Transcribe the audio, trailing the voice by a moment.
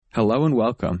Hello and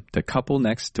welcome to Couple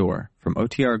Next Door from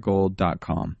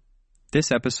OTRGold.com.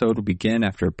 This episode will begin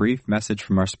after a brief message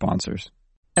from our sponsors.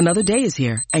 Another day is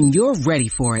here, and you're ready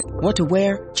for it. What to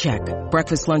wear? Check.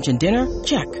 Breakfast, lunch, and dinner?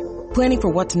 Check. Planning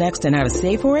for what's next and how to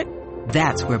save for it?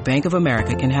 That's where Bank of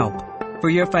America can help.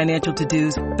 For your financial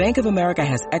to-dos, Bank of America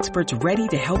has experts ready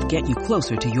to help get you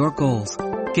closer to your goals.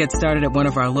 Get started at one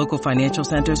of our local financial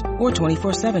centers or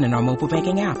 24/7 in our mobile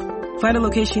banking app. Find a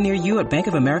location near you at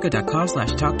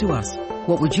bankofamerica.com/talktous.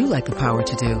 What would you like the power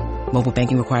to do? Mobile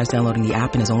banking requires downloading the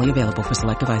app and is only available for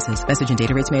select devices. Message and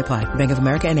data rates may apply. Bank of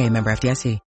America N.A., member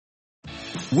FDIC.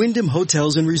 Wyndham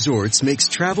Hotels and Resorts makes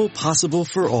travel possible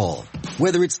for all.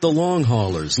 Whether it's the long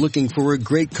haulers looking for a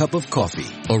great cup of coffee,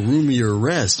 a roomier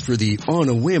rest for the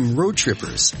on-a-whim road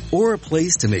trippers, or a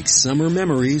place to make summer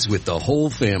memories with the whole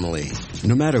family.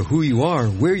 No matter who you are,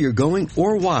 where you're going,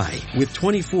 or why, with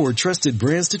 24 trusted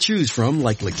brands to choose from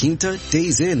like La Quinta,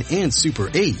 Days Inn, and Super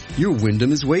 8, your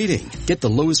Wyndham is waiting. Get the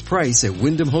lowest price at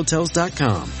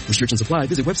WyndhamHotels.com. Restrictions apply.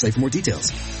 Visit website for more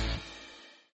details.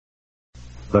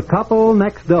 The Couple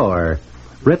Next Door,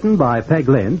 written by Peg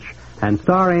Lynch and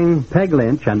starring Peg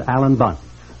Lynch and Alan Bunce.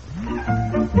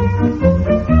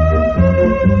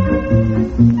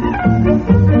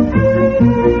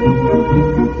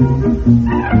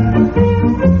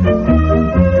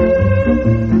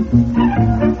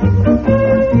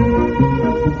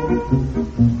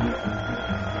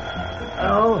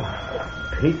 Oh,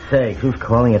 Pete's sake, who's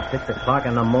calling at 6 o'clock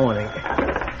in the morning?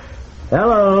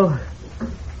 Hello?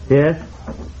 Yes?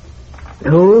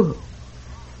 Who?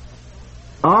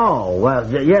 Oh, well,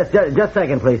 yes, just a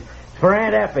second, please. It's for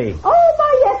Aunt Effie. Oh,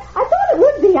 my, yes. I thought it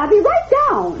would be. I'll be right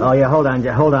down. Oh, yeah, hold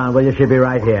on, will you? She'll be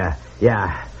right here.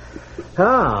 Yeah.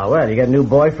 Oh, well, you got a new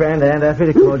boyfriend, Aunt Effie,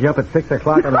 that called you up at 6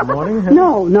 o'clock in the morning? Huh?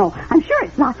 No. I'm sure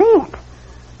it's Lafayette.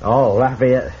 Oh,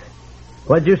 Lafayette.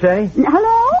 What'd you say?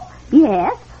 Hello?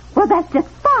 Yes. Well, that's just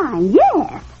fine.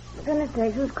 Yes. For goodness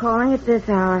sake, who's calling at this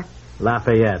hour?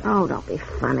 Lafayette. Oh, don't be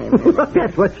funny.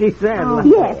 That's what she said. Oh,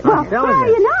 yes. Well, where are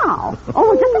you now?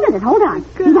 Oh, just a minute. Hold on.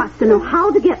 He wants to know how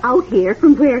to get out here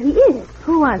from where he is.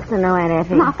 Who wants to know, Aunt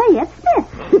Effie? Lafayette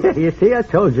Smith. You see, I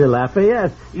told you,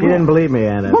 Lafayette. She didn't believe me,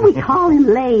 Aunt Effie. Well, we call him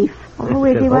Leif. Well, who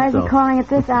is he? Why is he calling at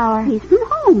this hour? He's from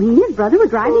home. He and his brother were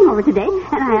driving over today,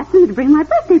 and I asked him to bring my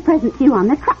birthday present to you on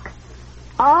the truck.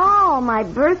 Oh, my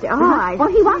birthday. Oh, I Well,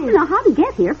 he wants to know how to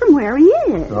get here from where he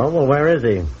is. Oh, well, where is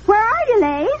he? Where are you,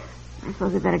 Leif? I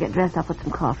suppose we better get dressed up with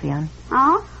some coffee on.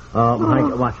 Oh? Oh, my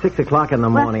God. Well, 6 o'clock in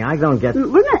the morning. I don't get... Wait a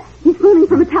minute. He's phoning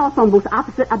from a telephone booth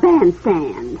opposite a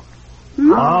bandstand.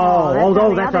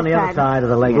 Oh, that's on the other side of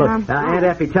the lake. Yeah. Look, Aunt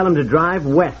Effie, tell him to drive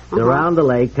west around the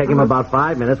lake. Take him about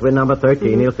 5 minutes. We're number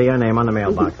 13. He'll see our name on the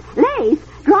mailbox. Leif,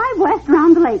 drive west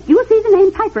around the lake. You will see the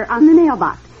name Piper on the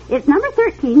mailbox. It's number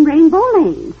 13, Rainbow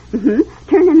Lane.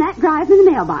 Turn in that drive in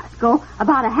the mailbox. Go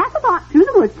about a half a block through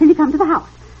the woods till you come to the house.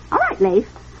 All right, Leif.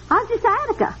 How's your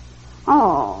sciatica?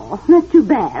 Oh, that's too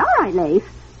bad. All right, Leif.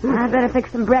 I better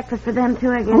fix some breakfast for them,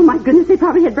 too, I guess. Oh, my goodness, they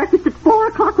probably had breakfast at 4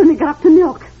 o'clock when they got up to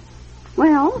milk.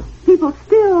 Well, people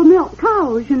still milk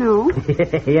cows, you know.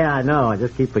 Yeah, I know. I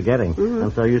just keep forgetting.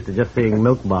 I'm so used to just seeing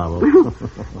milk bottles.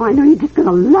 Well, I know you're just going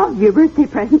to love your birthday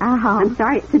present. I'm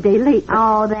sorry it's a day late.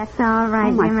 Oh, that's all right.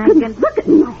 Oh, my goodness. Look at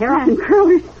me. My hair up in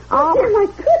curlers. Oh, my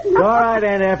goodness. All right,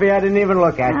 Aunt Effie. I didn't even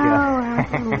look at you.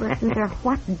 Listen to her.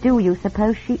 What do you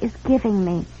suppose she is giving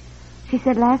me? She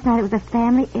said last night it was a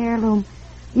family heirloom.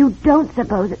 You don't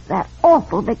suppose it's that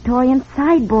awful Victorian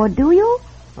sideboard, do you?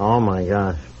 Oh, my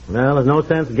gosh. Well, there's no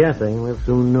sense guessing. We'll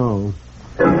soon know.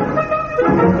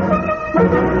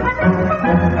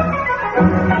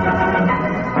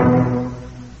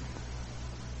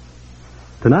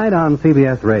 Tonight on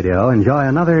CBS Radio, enjoy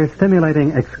another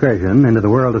stimulating excursion into the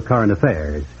world of current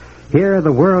affairs. Hear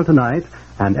The World Tonight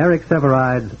and Eric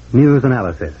Severide's News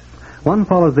Analysis. One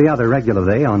follows the other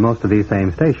regularly on most of these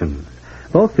same stations.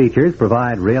 Both features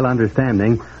provide real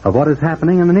understanding of what is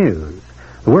happening in the news.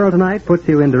 The World Tonight puts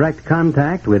you in direct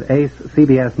contact with ace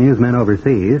CBS newsmen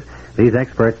overseas. These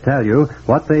experts tell you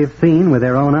what they've seen with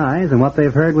their own eyes and what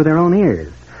they've heard with their own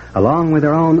ears. Along with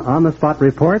their own on-the-spot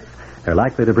reports, they're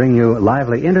likely to bring you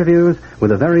lively interviews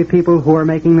with the very people who are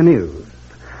making the news.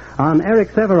 On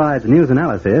Eric Severide's News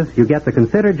Analysis, you get the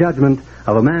considered judgment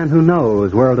of a man who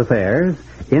knows world affairs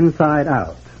inside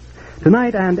out.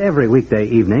 Tonight and every weekday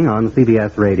evening on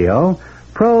CBS Radio,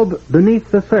 probe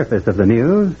beneath the surface of the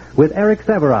news with Eric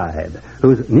Severide,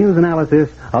 whose news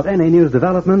analysis of any news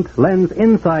development lends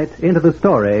insight into the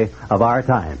story of our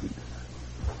times.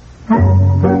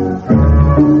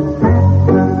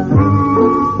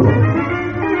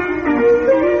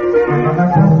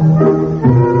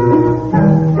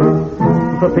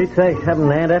 Pete's sake,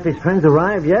 haven't Aunt Effie's friends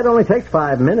arrived yet? Only takes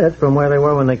 5 minutes from where they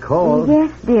were when they called.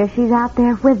 Yes, dear, she's out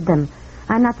there with them.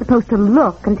 I'm not supposed to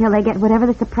look until they get whatever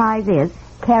the surprise is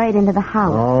carried into the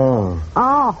house.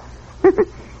 Oh.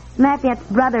 Lafayette's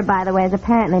brother, by the way, is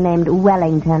apparently named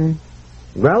Wellington.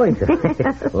 Wellington?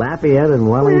 Lafayette and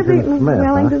Wellington Smith.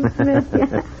 Wellington Smith,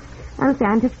 yeah. Honestly,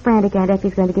 I'm just frantic. Aunt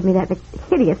Effie's going to give me that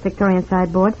hideous Victorian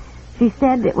sideboard. She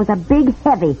said it was a big,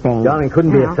 heavy thing. Darling,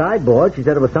 couldn't be a sideboard. She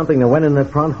said it was something that went in the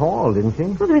front hall, didn't she?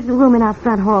 Well, there isn't room in our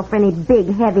front hall for any big,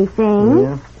 heavy thing.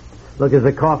 Yeah. Look, is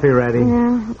the coffee ready?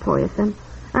 Yeah, pour you some.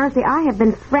 Honestly, I have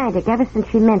been frantic ever since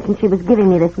she mentioned she was giving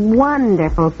me this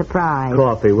wonderful surprise.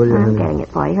 Coffee, will you? I'm getting it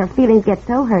for you. Her feelings get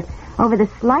so hurt over the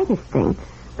slightest thing.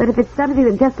 But if it's something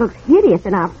that just looks hideous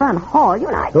in our front hall, you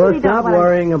and I really don't stop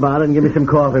worrying about it and give me some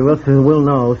coffee. We'll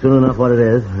know soon enough what it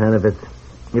is. And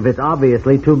if it's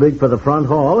obviously too big for the front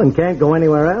hall and can't go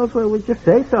anywhere else, well, we'll just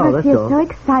say so. But you're so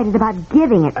excited about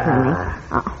giving it to me.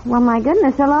 Oh, well, my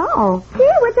goodness, hello.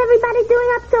 Gee, what's everybody doing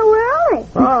up so early?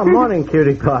 Oh, morning,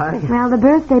 cutie pie. Well, the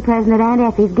birthday present that Aunt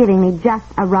Effie's giving me just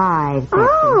arrived.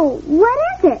 Oh, what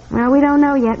is it? Well, we don't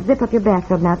know yet. Zip up your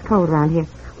bathrobe now. It's cold around here.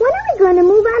 When are we going to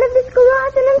move out of this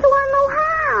garage and into our new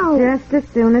house? Just as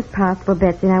soon as possible,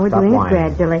 Betsy. Now, we're doing it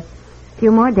gradually. A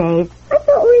few more days. I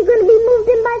thought we were going to be moved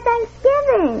in by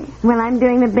Thanksgiving. Well, I'm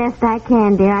doing the best I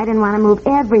can, dear. I didn't want to move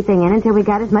everything in until we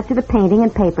got as much of the painting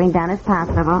and papering done as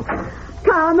possible.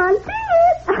 Come and see it.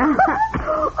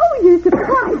 Oh, you're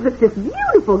surprised with this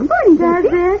beautiful. Good morning, Does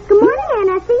it? Good morning, Aunt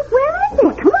Effie. Where is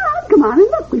it? Well, come on and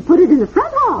look. We put it in the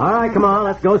front hall. All right, come on,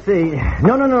 let's go see.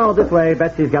 No, this way.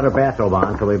 Betsy's got her bathrobe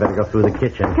on, so we better go through the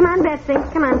kitchen. Come on, Betsy.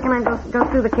 Come on. Go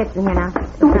through the kitchen here now.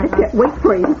 Wait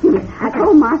for you to see it. I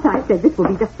told Martha, I said this will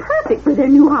be just perfect for their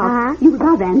new house. You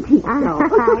love antiques, so.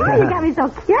 You got me so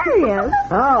curious.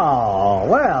 Oh,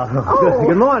 well.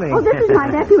 Good morning. Oh, this is my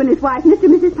nephew and his wife, Mr.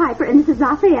 and Mrs. Piper, and Mrs.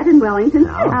 Lafayette and Wellington.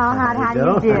 How do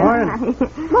you do?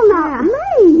 Well, now,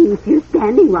 Lace, you're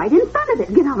standing right in front of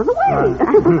it. Get out of the way.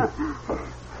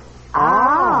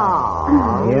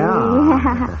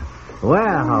 Yeah.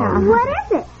 Well. What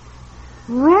is it?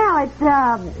 Well, it's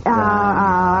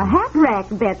a hat rack,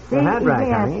 Betsy. A hat rack,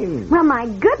 yes. honey. Well, my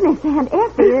goodness, Aunt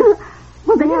Effie.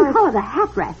 Well, they didn't call it a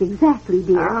hat rack exactly,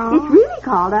 dear. It's really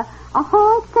called a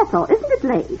hall settle, isn't it,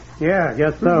 Lace? Yeah, I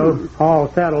guess so. Hall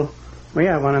settle. We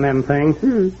have one of them things.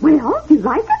 Well, do you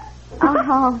like it?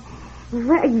 Oh,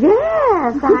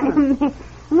 yes.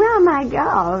 Well, my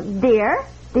God, dear.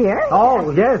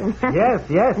 Oh, yes. Goodness.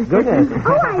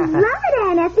 Oh, I love it,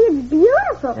 Aunt Effie. It's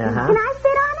beautiful. Can I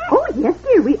sit on it? Oh, yes,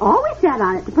 dear. We always sat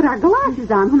on it to put our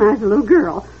galoshes on when I was a little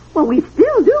girl. Well, we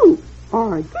still do.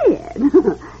 Or did.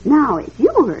 Now it's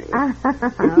yours. And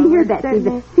see here, Betsy,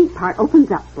 the seat part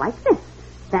opens up like this.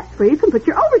 That's where you can put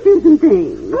your overshoes and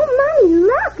things. Oh, Mommy,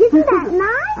 look. Isn't that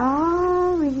nice?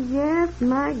 Oh, yes,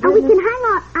 my goodness. And we can hang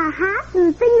on our hats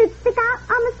and things that stick out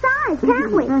on the sides,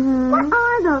 can't we? What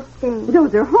are those things?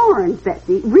 Those are horns,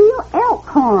 Betsy. Real elk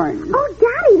horns. Oh,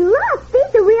 Daddy, look.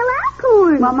 These are real elk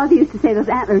horns. Well, Mother used to say those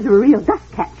antlers were real dust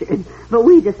catchers, but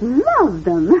we just loved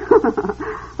them.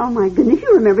 Oh, my goodness.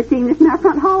 You remember seeing this in our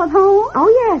front hall at home? Oh,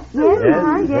 yes.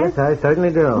 Yes, I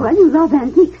certainly do. Well, you love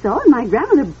antiques, so, and my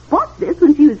grandmother bought this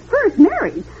when she was first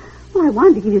married. Well, I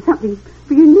wanted to give you something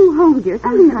for your new home, dear.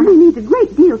 Something that really means a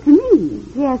great deal to me.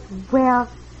 Yes, well,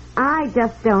 I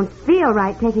just don't feel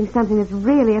right taking something that's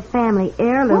really a family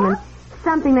heirloom and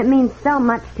something that means so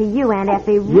much to you, Aunt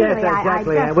Effie. Really, yes,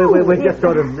 exactly. We're just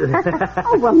sort of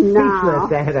oh, well, now.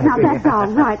 Speechless, Aunt Effie. Now, that's all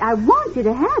right. I want you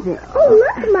to have it. Oh,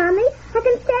 look, Mommy. I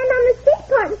can stand on the seat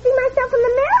part and see myself in the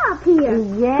mirror up here.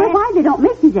 Yes. But why they don't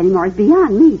make these anymore is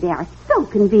beyond me. They are so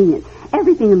convenient.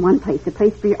 Everything in one place. A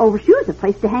place for your overshoes, a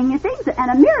place to hang your things,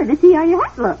 and a mirror to see how your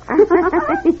hat looks.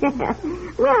 Yes.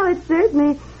 Well, it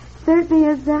certainly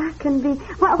is convenient.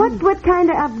 What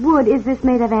kind of wood is this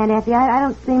made of, Aunt Effie? I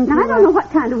don't seem to... Now, I don't know what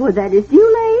kind of wood that is. Do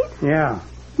you, Lace? Yeah.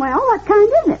 Well, what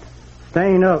kind is it?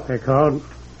 Stained oak, they're called.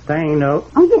 Stained oak.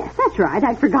 Oh, yes, that's right.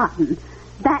 I'd forgotten.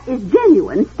 That is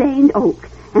genuine stained oak.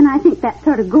 And I think that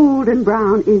sort of golden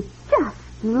brown is just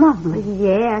lovely.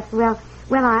 Yes, well,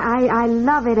 I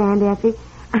love it, Aunt Effie.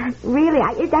 Really,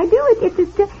 I do. It's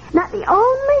just not the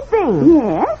only thing.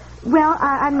 Yes? Well,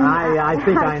 I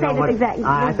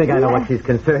think I know what she's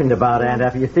concerned about, Aunt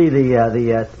Effie. You see,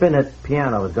 the spinet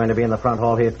piano is going to be in the front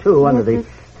hall here, too, under the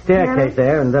staircase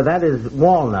there, and that is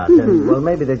walnut. And, well,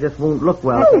 maybe they just won't look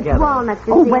well together. Walnuts.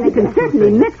 Oh, well, you can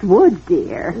certainly mix woods,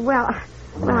 dear. Well,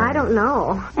 I don't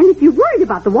know. And if you're worried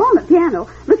about the walnut piano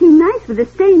looking nice with the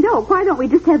stained oak, why don't we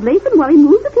just have Lace and Wellie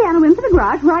move the piano into the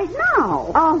garage right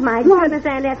now? Oh, my goodness,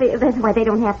 Aunt Effie. That's why they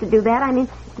don't have to do that. I mean,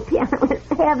 the piano is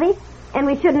heavy. And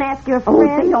we shouldn't ask your Oh,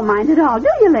 friend? they don't mind at all, do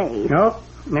you, Lace? Nope.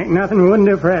 Ain't nothing we wouldn't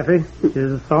do for Effie.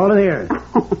 She's all of theirs.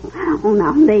 Oh,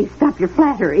 now, Lace, stop your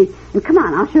flattery. And come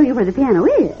on, I'll show you where the piano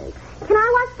is. Can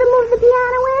I watch them move the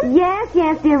piano in?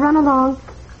 Yes, dear, run along.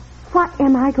 What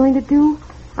am I going to do?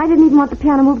 I didn't even want the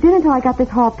piano moved in until I got this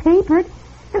hall papered.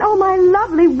 And oh, my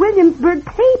lovely Williamsburg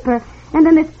paper. And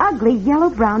then this ugly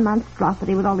yellow-brown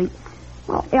monstrosity with all these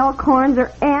elkhorns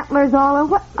or antlers all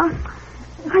over. I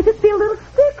just feel a little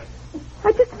sick.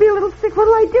 What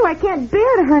do I do? I can't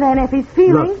bear to hurt Aunt Effie's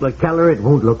feelings. Look, tell her it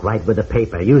won't look right with the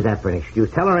paper. Use that for an excuse.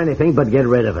 Tell her anything but get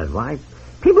rid of it. Why?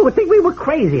 People would think we were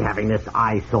crazy having this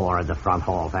eyesore in the front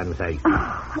hall, for heaven's sake.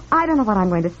 I don't know what I'm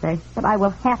going to say, but I will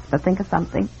have to think of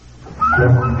something.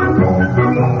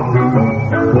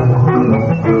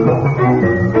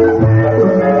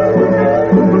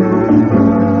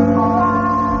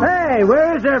 Hey,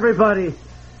 where is everybody?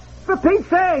 For Pete's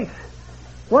sake!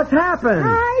 What's happened?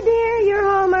 Hi, dear. You're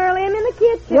home early. I'm in the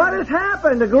kitchen. What has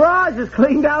happened? The garage is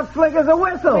cleaned out slick as a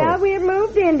whistle. Well, we're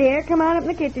moved in, dear. Come on up in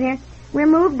the kitchen here. We're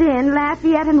moved in.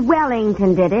 Lafayette and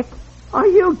Wellington did it. Are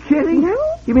you kidding? No.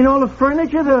 You mean all the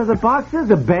furniture, the boxes,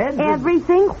 the beds?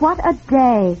 Everything? What a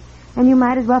day. And you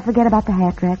might as well forget about the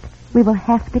hat rack. We will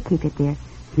have to keep it, dear.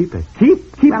 Keep it.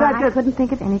 Keep well, that. I couldn't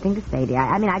think of anything to say, dear.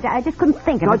 I just couldn't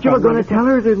think of it. Thought you were going to tell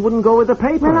her it wouldn't go with the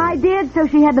paper. Well, I did, so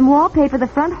she had them wallpaper the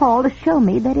front hall to show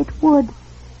me that it would.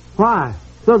 Why?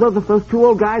 So those two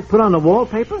old guys put on the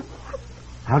wallpaper?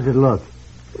 How's it look?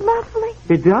 Lovely.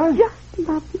 It does? Just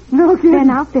lovely. No kidding. They're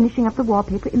now finishing up the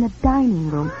wallpaper in the dining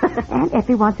room. Aunt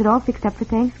Effie wants it all fixed up for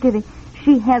Thanksgiving.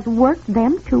 She has worked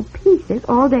them to pieces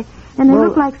all day. And they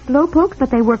look like slow pokes, but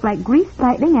they work like greased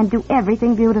lightning and do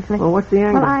everything beautifully. Well, what's the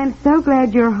angle? Well, I am so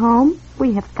glad you're home.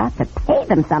 We have got to pay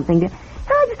them something.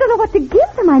 I just don't know what to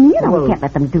give them. I mean, we can't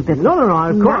let them do this. No,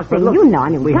 of course. Nothing,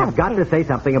 look, we have got to say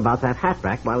something about that hat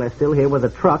rack while they're still here with a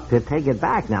truck to take it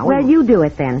back now. Well, you do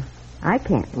it then. I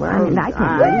can't. Well, I can't.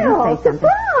 Well, you say something.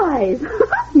 surprise!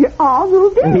 You're all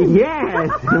moved in. Yes,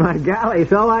 my golly,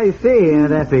 so I see,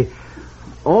 Aunt Effie.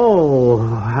 Oh,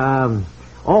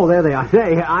 there they are.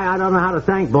 Say, I don't know how to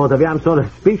thank both of you. I'm sort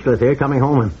of speechless here, coming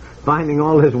home and finding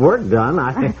all this work done.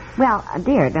 Well,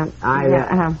 dear, don't... pay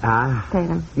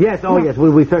them. Yes, yes,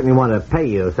 we certainly want to pay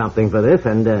you something for this,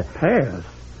 and... Pay us?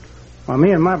 Well,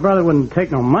 me and my brother wouldn't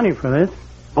take no money for this.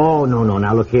 Oh, no.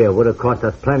 Now, look here. It would have cost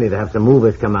us plenty to have some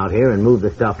movers come out here and move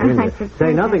the stuff in.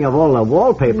 Say nothing of all the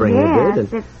wallpapering you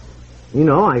did. And,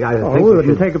 I think we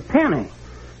wouldn't take a penny.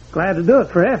 Glad to do it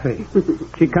for Effie.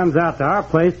 She comes out to our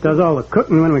place, does all the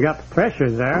cooking when we got the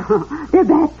threshers there. They're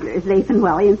bachelors, Lace and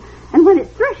Welly, and when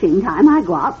it's threshing time, I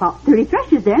go out, about 30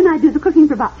 threshers there, and I do the cooking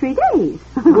for about 3 days.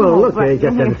 Well, look, it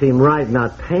just doesn't seem right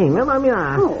not paying them. I mean,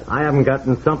 I haven't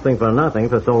gotten something for nothing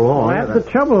for so long. Well, that's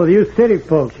the trouble with you city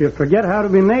folks. You forget how to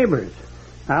be neighbors.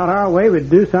 Out our way, we'd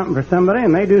do something for somebody,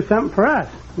 and they do something for us.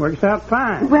 Works out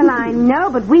fine. Well, I know,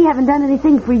 but we haven't done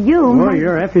anything for you. Oh,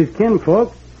 you're Effie's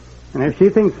kinfolk. And if she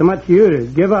thinks so much of you to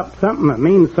give up something that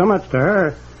means so much to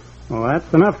her, well,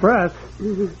 that's enough for us.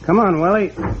 Come on, Willie.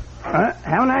 Have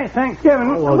a nice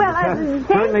Thanksgiving. Thank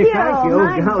certainly you. thank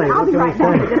you. Golly, I'll be right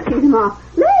back. Just keep them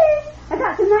off. Liz, I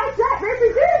got some nice blackberry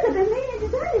preserves I've been meaning to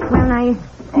do. Well, now, you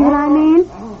see what I mean?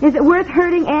 Is it worth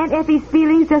hurting Aunt Effie's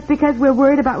feelings just because we're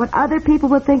worried about what other people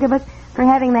will think of us for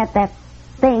having that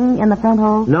thing in the front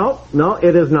hall? No,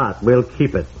 it is not. We'll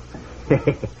keep it.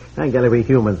 Thank God we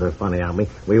humans are funny, aren't we?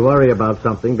 We worry about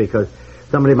something because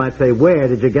somebody might say, where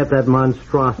did you get that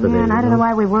monstrosity? Yeah, and I don't know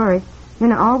why we worry.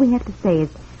 All we have to say is,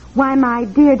 why, my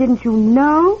dear, didn't you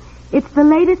know? It's the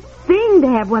latest thing to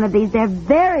have one of these. They're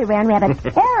very rare, and we have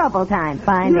a terrible time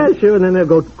finding. Yeah, sure, and then they'll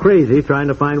go crazy trying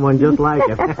to find one just like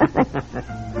it.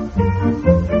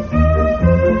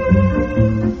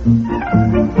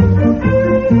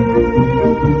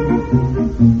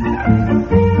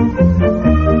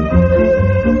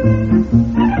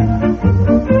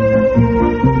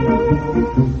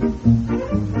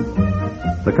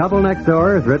 The Couple Next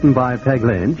Door is written by Peg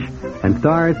Lynch and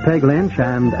stars Peg Lynch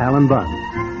and Alan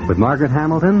Bunce, with Margaret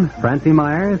Hamilton, Francie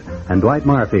Myers, and Dwight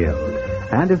Marfield,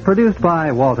 and is produced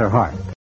by Walter Hart.